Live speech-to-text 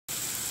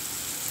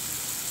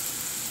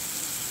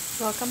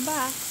Welcome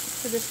back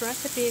to this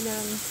recipe that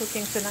I'm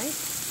cooking tonight.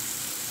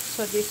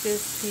 So this is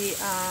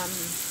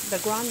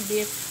the ground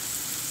beef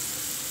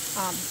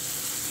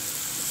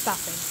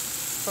stuffing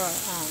for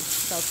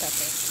bell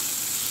pepper.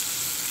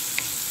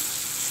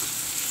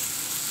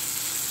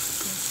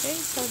 Okay,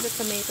 so the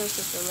tomatoes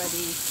is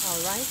already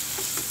alright,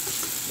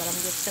 but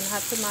I'm just gonna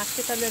have to mash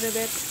it a little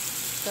bit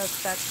because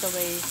that's the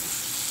way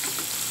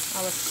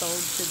I was told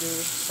to do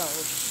so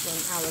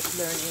when I was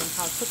learning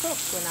how to cook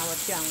when I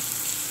was young.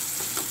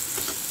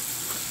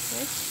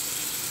 Okay.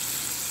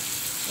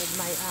 With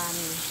my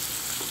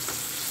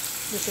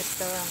this is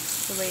the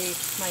way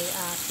my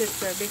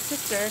big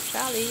sister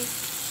Sally,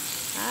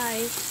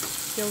 hi,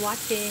 you're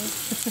watching.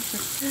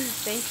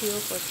 Thank you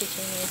for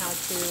teaching me how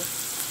to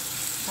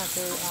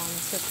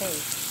saute.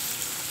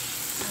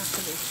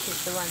 Actually,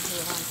 she's the one who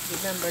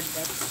remembered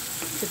that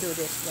to do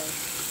this way.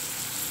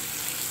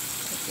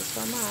 Thank you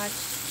so much.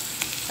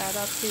 Shout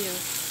out to you.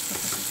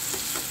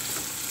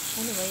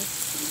 Anyway,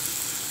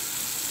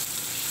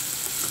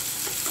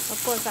 of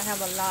course, I have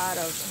a lot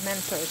of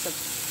mentors of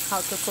how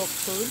to cook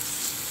food.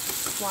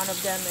 One of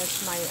them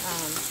is my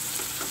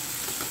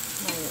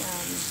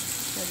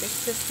big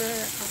sister,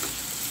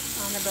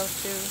 Annabelle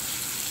too.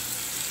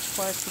 Of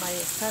course, my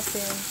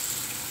cousin,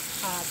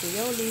 Ate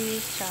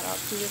Yoli. Shout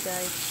out to you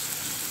guys.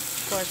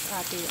 Of course,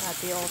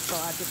 Ate also,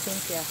 Ate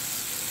Cynthia.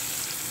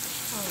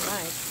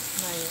 Alright,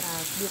 my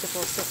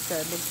beautiful sister,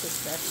 big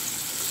sister.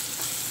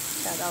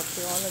 Shout out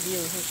to all of you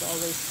who's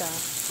always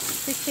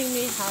teaching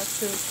me how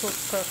to cook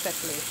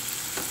perfectly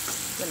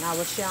when I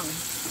was young.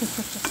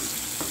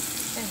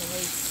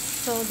 Anyway,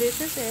 so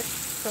this is it.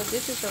 So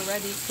this is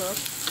already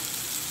cooked.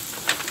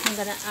 I'm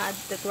gonna add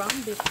the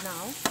ground beef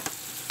now.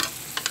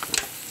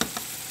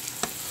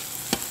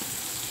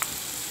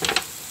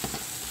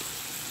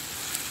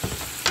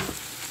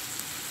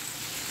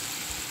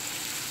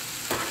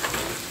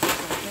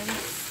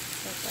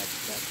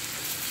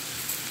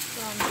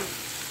 Ground beef.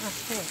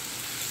 Okay.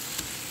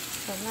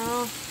 So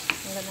now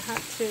I'm gonna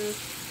have to,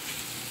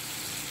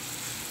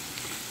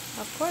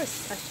 of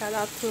course, a shout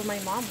out to my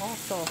mom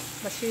also,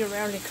 but she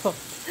rarely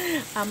cooks.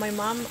 My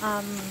mom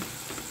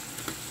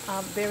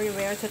very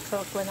rare to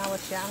cook when I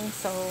was young,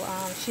 so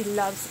she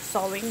loves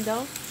sewing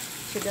though.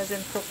 She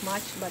doesn't cook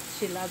much, but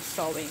she loves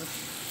sewing.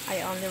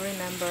 I only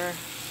remember,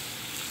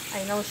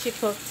 I know she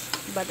cooked,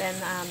 but then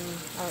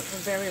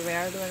very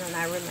rare when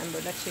I remember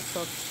that she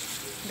cooked,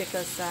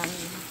 because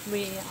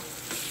we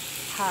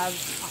have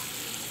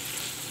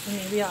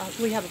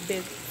we have a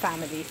big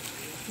family.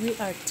 We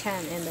are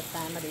 10 in the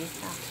family,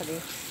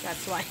 actually.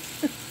 That's why.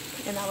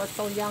 And I was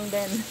so young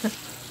then.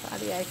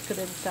 Probably I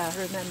couldn't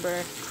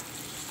remember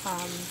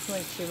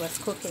when she was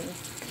cooking.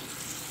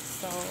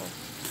 So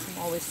I'm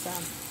always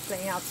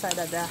playing outside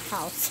of the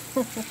house.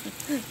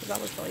 Because I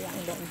was so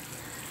young then.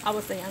 I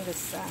was the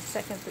youngest,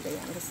 second to the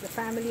youngest. The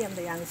family, I'm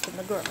the youngest of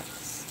the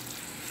girls.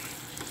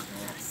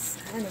 Yes.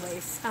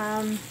 Anyways,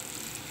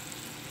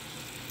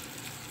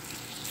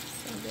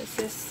 this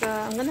is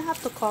I'm gonna have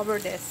to cover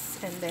this,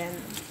 and then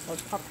of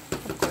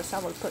course I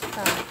will put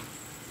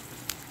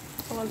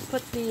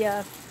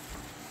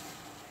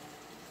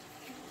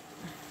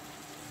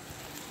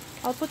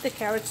I'll put the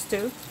carrots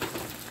too,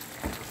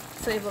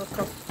 so it will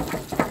cook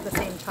at the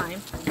same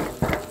time,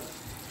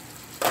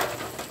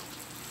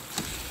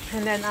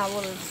 and then I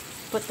will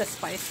put the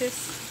spices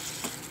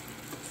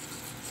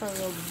so it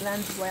will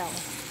blend well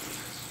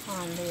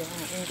on the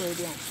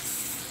ingredients.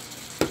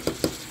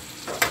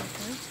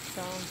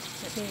 So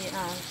let me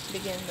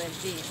begin with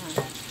the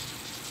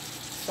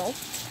salt,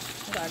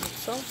 garlic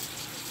salt.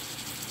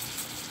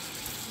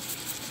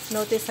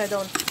 Notice I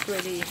don't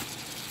really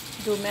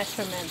do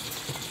measurement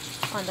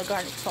on the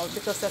garlic salt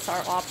because that's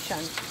our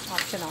optional,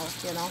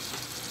 you know.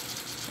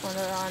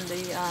 On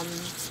the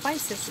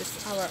spices is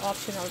our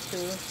optional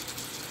to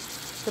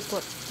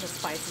put the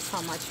spices,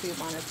 how much we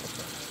want to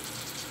put.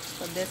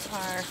 So these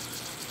are,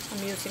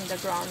 I'm using the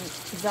ground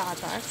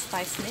za'atar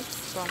spice mix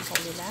from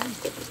Holy Land.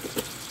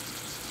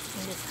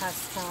 And this has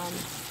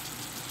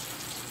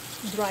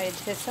dried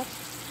hyssop,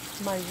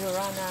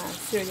 marjorana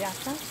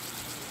syriaca,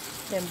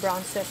 then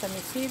brown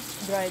sesame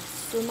seeds, dried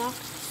sumac,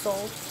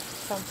 salt,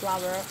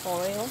 sunflower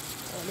oil,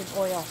 olive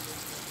oil.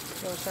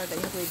 Those are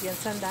the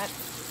ingredients on that.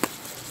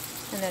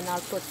 And then I'll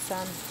put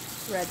some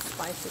red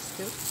spices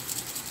too,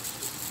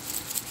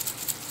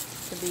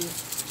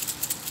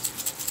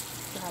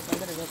 to have a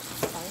little bit of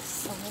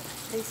spice on it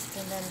at least.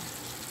 And then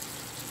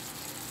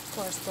of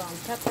course brown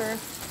pepper.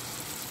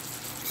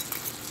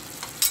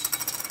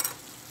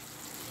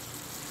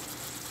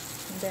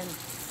 Then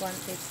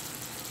 1/8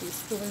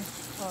 teaspoon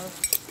of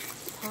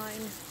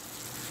thyme.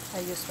 I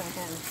use my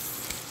hands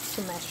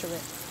to measure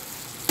it.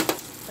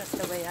 That's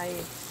the way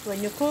when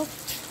you cook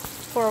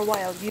for a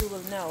while, you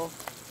will know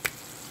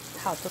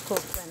how to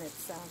cook when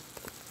it's,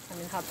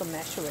 how to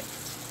measure it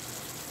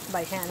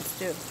by hands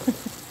too.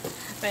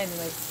 But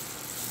anyways,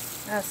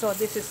 so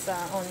this is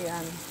only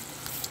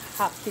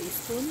half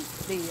teaspoon,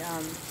 the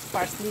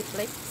parsley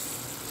flakes,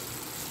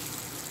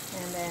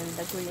 and then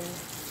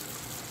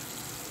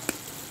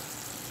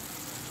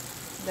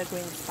the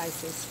green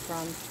spices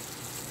from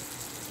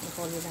the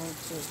Holy Land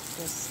too,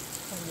 just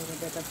a little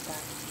bit of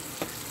that.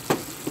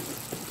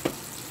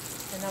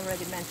 And I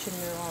already mentioned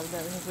you all the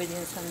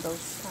ingredients and those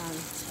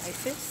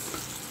spices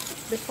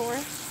before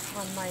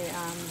on my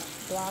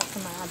blog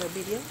and my other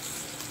videos.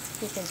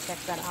 You can check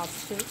that out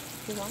too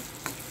if you want.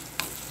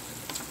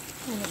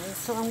 Anyway,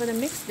 so I'm gonna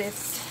mix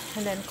this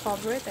and then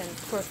cover it and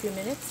for a few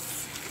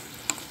minutes,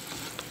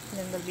 and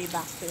then we'll be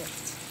back to it.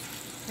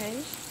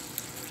 Okay.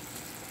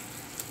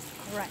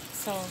 All right.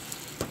 So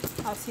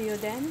I'll see you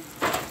then.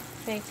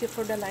 Thank you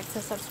for the likes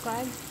and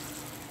subscribe.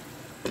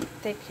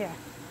 Take care.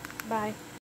 Bye.